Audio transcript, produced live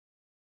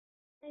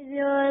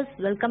Viewers,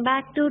 welcome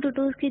back to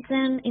Tuttuze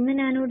Kitchen. ഇന്ന്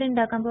ഞാനിവിടെ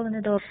ഉണ്ടാക്കാൻ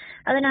പോകുന്നത്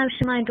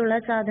അതിനാവശ്യമായിട്ടുള്ള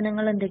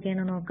സാധനങ്ങൾ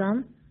എന്തൊക്കെയാണെന്ന് നോക്കാം.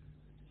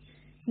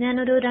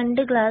 ഞാനൊരു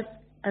 2 ഗ്ലാസ്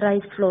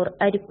റൈസ് ഫ്ലോർ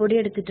അരിപ്പൊടി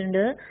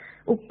എടുത്തിട്ടുണ്ട്.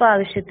 ഉപ്പ്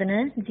ആവശ്യത്തിന്,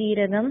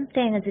 ജീരകം,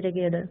 തേങ്ങ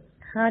ചിരകിയത്.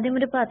 ആദ്യം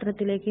ഒരു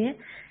പാത്രത്തിലേക്ക്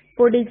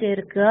പൊടി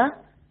ചേർക്കുക.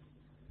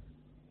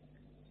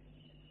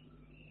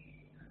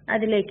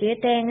 അതിലേക്ക്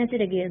തേങ്ങ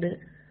ചിരകിയത്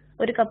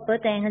 1 കപ്പ്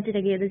തേങ്ങ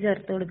ചിരകിയത്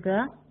ചേർത്ത് കൊടുക്കുക.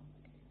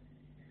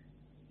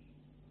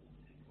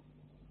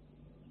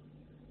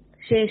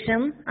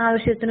 ശേഷം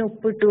ആവശ്യത്തിന്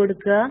ഉപ്പ് ഇട്ട്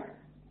കൊടുക്കുക.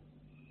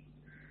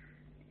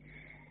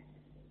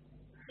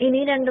 ഇനി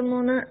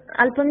 2-3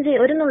 അല്പം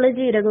ഒരു നുള്ളു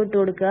ജീരകം ഇട്ട്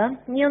കൊടുക്കുക.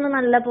 ഇനി ഒന്ന്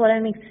നല്ല പോലെ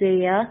മിക്സ്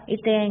ചെയ്യുക. ഈ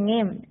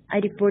തേങ്ങയും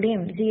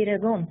അരിപ്പൊടിയും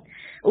ജീരകവും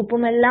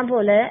ഉപ്പും എല്ലാം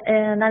പോലെ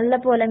നല്ല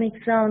പോലെ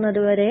മിക്സ്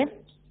ആവുന്നത് വരെ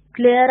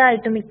ക്ലിയർ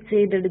ആയിട്ട് മിക്സ്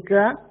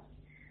ചെയ്തെടുക്കുക.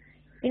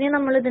 ഇനി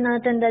നമ്മൾ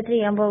ഇതിനകത്ത് എന്താ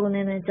ചെയ്യാൻ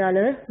പോകുന്നതെന്ന് വെച്ചാൽ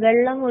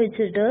വെള്ളം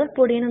ഒഴിച്ചിട്ട്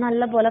പൊടിയെ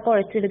നല്ല പോലെ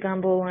കുഴച്ചെടുക്കാൻ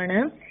പോവുകയാണ്.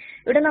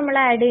 ഇവിടെ നമ്മൾ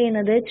ആഡ്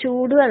ചെയ്യുന്നത്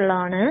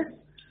ചൂടുവെള്ളമാണ്.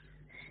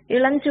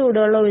 ഇളം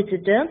ചൂടുവെള്ളം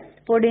ഒഴിച്ചിട്ട്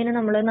പൊടിയെ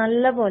നമ്മൾ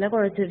നല്ല പോലെ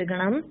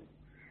കുഴച്ചെടുക്കണം.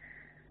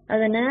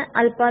 അതിന്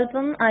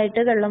അല്പാൽപ്പം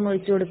ആയിട്ട് വെള്ളം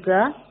ഒഴിച്ചു കൊടുക്കുക.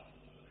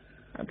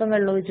 അപ്പം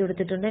വെള്ളം ഒഴിച്ചു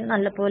കൊടുത്തിട്ടുണ്ട്.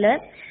 നല്ല പോലെ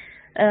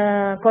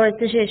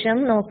കുഴച്ച ശേഷം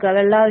നോക്കുക,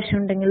 വെള്ളം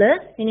ആവശ്യമുണ്ടെങ്കിൽ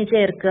ഇനി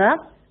ചേർക്കുക.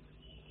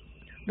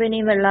 അപ്പം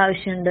ഇനി വെള്ളം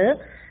ആവശ്യമുണ്ട്,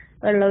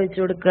 വെള്ളം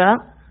ഒഴിച്ചു കൊടുക്കുക.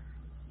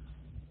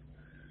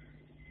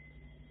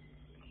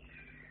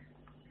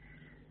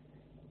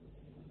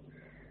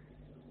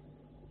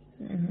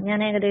 ഞാൻ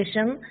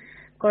ഏകദേശം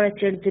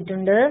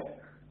കുഴച്ചെടുത്തിട്ടുണ്ട്.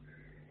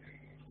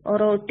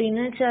 റോട്ടി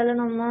എന്ന് വെച്ചാൽ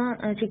നമ്മ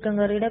ചിക്കൻ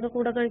കറിയുടെ ഒക്കെ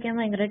കൂടെ കഴിക്കാൻ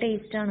ഭയങ്കര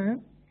ടേസ്റ്റ് ആണ്.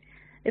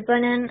 ഇപ്പൊ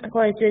ഞാൻ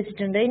കുഴച്ച്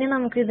വെച്ചിട്ടുണ്ട്. ഇനി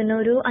നമുക്ക്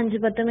ഇതിനൊരു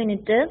 5-10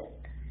 മിനിറ്റ്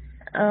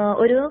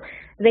ഒരു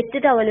വെറ്റ്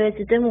ടവൽ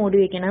വെച്ചിട്ട് മൂടി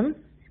വെക്കണം.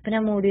 ഇപ്പൊ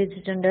ഞാൻ മൂടി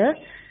വെച്ചിട്ടുണ്ട്.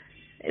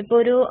 ഇപ്പൊ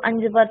ഒരു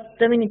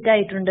 5-10 മിനിറ്റ്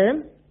ആയിട്ടുണ്ട്.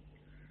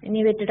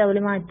 ഇനി വെറ്റ് ടവൽ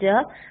മാറ്റുക.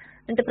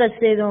 എന്നിട്ട് പ്രസ്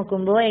ചെയ്ത്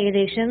നോക്കുമ്പോൾ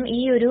ഏകദേശം ഈ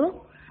ഒരു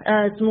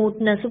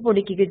സ്മൂത്ത്നെസ്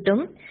പൊടിക്ക് കിട്ടും.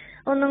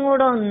 ഒന്നും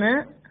കൂടെ ഒന്ന്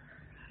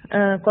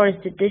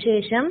കുഴച്ചിട്ട്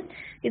ശേഷം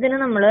ഇതിന്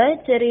നമ്മൾ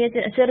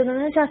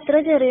ചെറുതെന്ന് വെച്ചാൽ അത്ര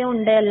ചെറിയ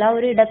ഉണ്ടയല്ല,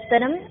 ഒരു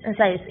ഇടത്തരം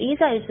സൈസ്, ഈ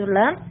സൈസുള്ള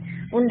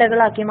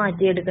ഉണ്ടകളാക്കി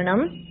മാറ്റിയെടുക്കണം.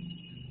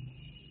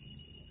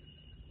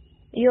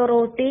 ഈ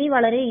റോട്ടി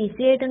വളരെ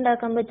ഈസി ആയിട്ട്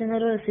ഉണ്ടാക്കാൻ പറ്റുന്ന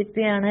ഒരു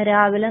റെസിപ്പിയാണ്.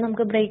 രാവിലെ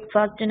നമുക്ക്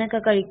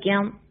ബ്രേക്ക്ഫാസ്റ്റിനൊക്കെ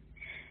കഴിക്കാം.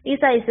 ഈ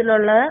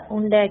സൈസിലുള്ള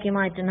ഉണ്ടയാക്കി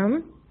മാറ്റണം.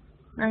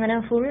 അങ്ങനെ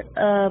ഫുൾ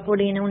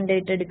പൊടിയെ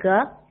ഉണ്ടയിട്ടെടുക്കുക.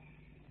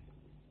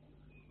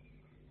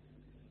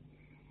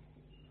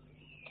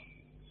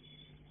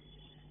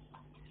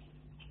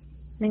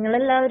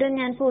 നിങ്ങളെല്ലാവരും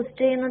ഞാൻ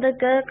പോസ്റ്റ്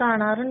ചെയ്യുന്നതൊക്കെ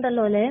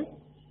കാണാറുണ്ടല്ലോ അല്ലേ?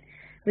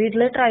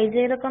 വീട്ടിൽ ട്രൈ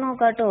ചെയ്തൊക്കെ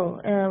നോക്കാട്ടോ.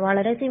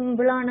 വളരെ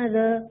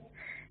സിമ്പിളാണിത്.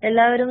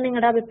 എല്ലാവരും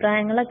നിങ്ങളുടെ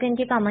അഭിപ്രായങ്ങളൊക്കെ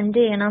എനിക്ക്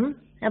കമന്റ് ചെയ്യണം.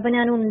 അപ്പൊ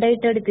ഞാൻ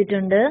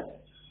ഉണ്ടയിട്ടെടുത്തിട്ടുണ്ട്.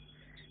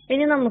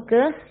 ഇനി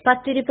നമുക്ക്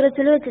പത്തിരി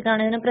പ്രസ്സിൽ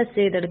വെച്ചിട്ടാണ് ഇതിനെ പ്രസ്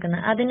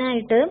ചെയ്തെടുക്കുന്നത്.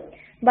 അതിനായിട്ട്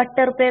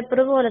ബട്ടർ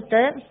പേപ്പർ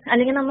പോലത്തെ,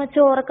 അല്ലെങ്കിൽ നമ്മൾ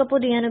ചോറൊക്കെ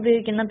പൊതിയാൻ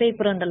ഉപയോഗിക്കുന്ന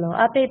പേപ്പർ ഉണ്ടല്ലോ,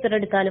 ആ പേപ്പർ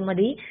എടുത്താലും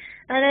മതി.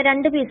 അതായത്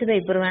 2 പീസ്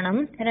പേപ്പർ വേണം.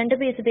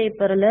 2 പീസ്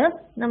പേപ്പറിൽ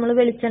നമ്മൾ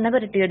വെളിച്ചെണ്ണ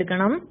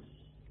പുരട്ടിയെടുക്കണം.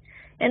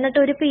 എന്നിട്ട്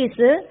ഒരു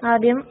പീസ്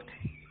ആദ്യം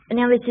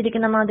ഞാൻ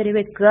വെച്ചിരിക്കുന്ന മാതിരി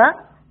വെക്കുക.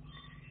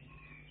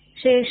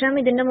 ശേഷം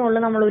ഇതിന്റെ മുകളിൽ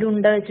നമ്മൾ ഒരു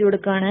ഉണ്ട വെച്ച്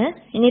കൊടുക്കുകയാണ്.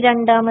 ഇനി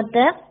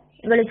രണ്ടാമത്തെ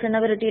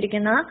വെളിച്ചെണ്ണ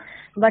പുരട്ടിയിരിക്കുന്ന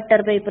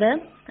ബട്ടർ പേപ്പർ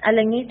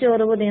അല്ലെങ്കിൽ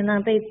ചോറ് പൊതിയുന്ന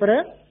പേപ്പർ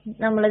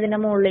നമ്മൾ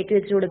ഇതിന്റെ മുകളിലേക്ക്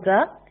വെച്ച് കൊടുക്കുക.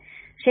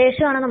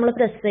 ശേഷമാണ് നമ്മൾ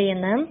പ്രസ്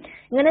ചെയ്യുന്നത്.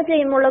 ഇങ്ങനെ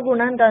ചെയ്യുമ്പോഴുള്ള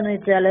ഗുണം എന്താന്ന്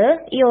വെച്ചാൽ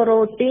ഈ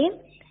ഒറോട്ടി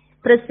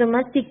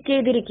പ്രസ്സുമ്മ സ്റ്റിക്ക്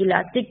ചെയ്തിരിക്കില്ല.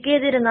 സ്റ്റിക്ക്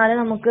ചെയ്തിരുന്നാൽ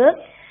നമുക്ക്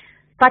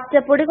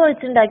പച്ചപ്പൊടി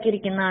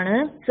കുഴച്ചുണ്ടാക്കിയിരിക്കുന്നതാണ്.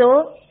 സോ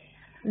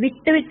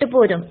വിട്ട്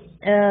പോരും.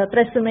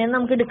 പ്രസ്സുമേന്ന്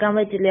നമുക്ക് എടുക്കാൻ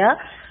പറ്റില്ല.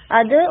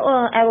 അത്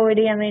അവോയ്ഡ്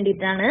ചെയ്യാൻ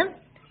വേണ്ടിയിട്ടാണ്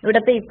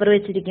ഇവിടെ പേപ്പർ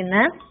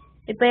വെച്ചിരിക്കുന്നത്.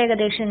 ഇപ്പൊ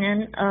ഏകദേശം ഞാൻ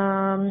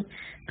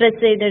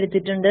പ്രസ്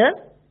ചെയ്തെടുത്തിട്ടുണ്ട്.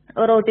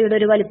 റോട്ടിയുടെ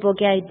ഒരു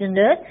വലിപ്പമൊക്കെ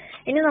ആയിട്ടുണ്ട്.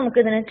 ഇനി നമുക്ക്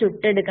ഇതിനെ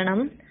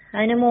ചുട്ടെടുക്കണം.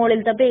 അതിന്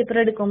മുകളിലത്തെ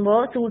പേപ്പർ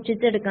എടുക്കുമ്പോൾ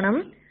സൂക്ഷിച്ചെടുക്കണം,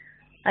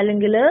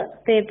 അല്ലെങ്കിൽ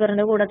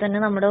പേപ്പറിന്റെ കൂടെ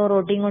തന്നെ നമ്മുടെ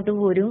റോട്ടി ഇങ്ങോട്ട്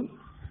പോരും.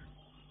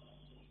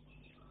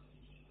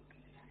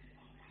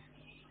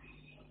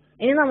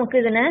 ഇനി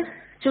നമുക്കിതിനെ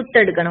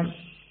ചുട്ടെടുക്കണം.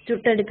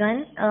 ചുട്ടെടുക്കാൻ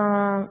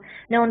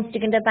നോൺ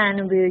സ്റ്റിക്കിന്റെ പാൻ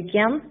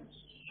ഉപയോഗിക്കാം,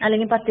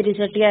 അല്ലെങ്കിൽ പത്തിരി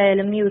ചട്ടി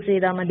ആയാലും യൂസ്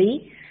ചെയ്താൽ മതി.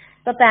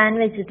 ഇപ്പൊ പാൻ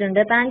വെച്ചിട്ടുണ്ട്.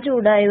 പാൻ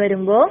ചൂടായി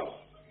വരുമ്പോൾ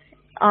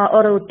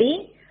ഒറോട്ടി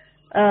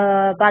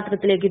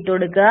പാത്രത്തിലേക്ക് ഇട്ട്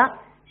കൊടുക്കുക.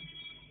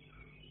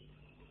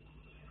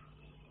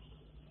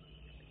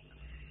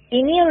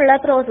 ഇനിയുള്ള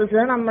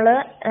പ്രോസസ്സ്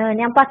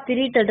ഞാൻ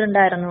പത്തിരി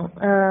ഇട്ടിട്ടുണ്ടായിരുന്നു.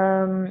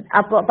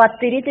 അപ്പോൾ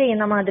പത്തിരി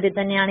ചെയ്യുന്ന മാതിരി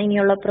തന്നെയാണ്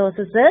ഇനിയുള്ള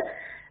പ്രോസസ്സ്.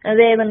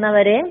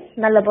 വേവുന്നവരെ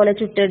നല്ലപോലെ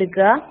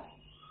ചുട്ടെടുക്കുക.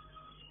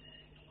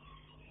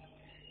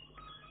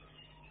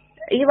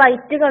 ഈ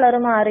വൈറ്റ് കളർ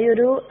മാറി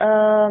ഒരു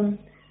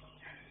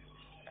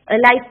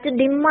ലൈറ്റ്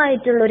ഡിം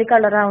ആയിട്ടുള്ള ഒരു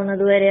കളർ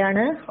ആവുന്നത്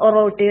വരെയാണ്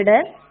ഒറോട്ടിയുടെ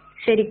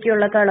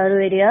ശരിക്കുള്ള കളർ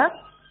വരിക.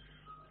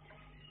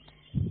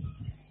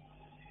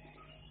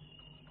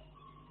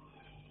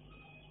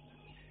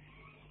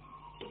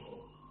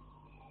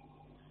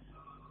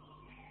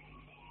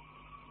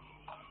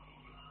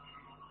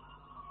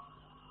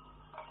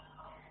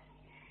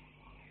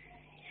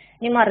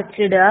 ഇനി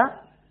മറിച്ചിടുക.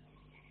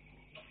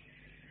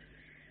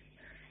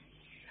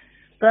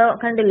 ഇപ്പൊ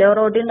കണ്ടില്ലേ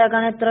റോട്ടി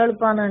ഉണ്ടാക്കാൻ എത്ര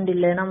എളുപ്പമാണെന്ന്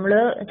കണ്ടില്ലേ. നമ്മള്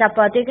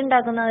ചപ്പാത്തിയൊക്കെ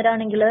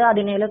ഉണ്ടാക്കുന്നവരാണെങ്കിൽ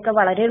അതിനേലൊക്കെ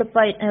വളരെ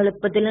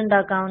എളുപ്പത്തിൽ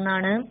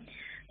ഉണ്ടാക്കാവുന്നതാണ്.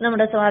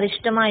 നമ്മുടെ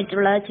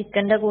സ്വാദിഷ്ടമായിട്ടുള്ള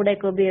ചിക്കന്റെ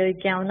കൂടെയൊക്കെ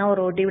ഉപയോഗിക്കാവുന്ന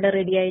ഒറോട്ടി ഇവിടെ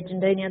റെഡി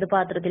ആയിട്ടുണ്ട്. ഇനി അത്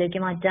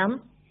പാത്രത്തിലേക്ക് മാറ്റാം.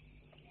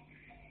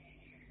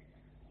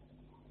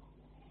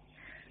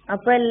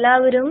 അപ്പൊ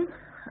എല്ലാവരും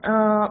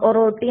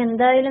ഒറോട്ടി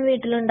എന്തായാലും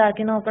വീട്ടിൽ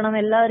ഉണ്ടാക്കി നോക്കണം.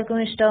 എല്ലാവർക്കും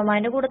ഇഷ്ടമാവും.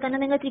 അതിന്റെ കൂടെ തന്നെ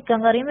നിങ്ങൾ ചിക്കൻ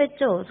കറിയും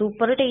വെച്ചോ,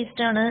 സൂപ്പർ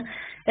ടേസ്റ്റ് ആണ്.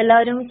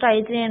 എല്ലാവരും ട്രൈ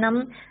ചെയ്യണം.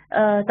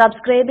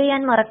 സബ്സ്ക്രൈബ്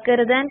ചെയ്യാൻ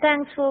മറക്കരുത്. And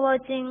thanks for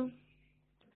watching.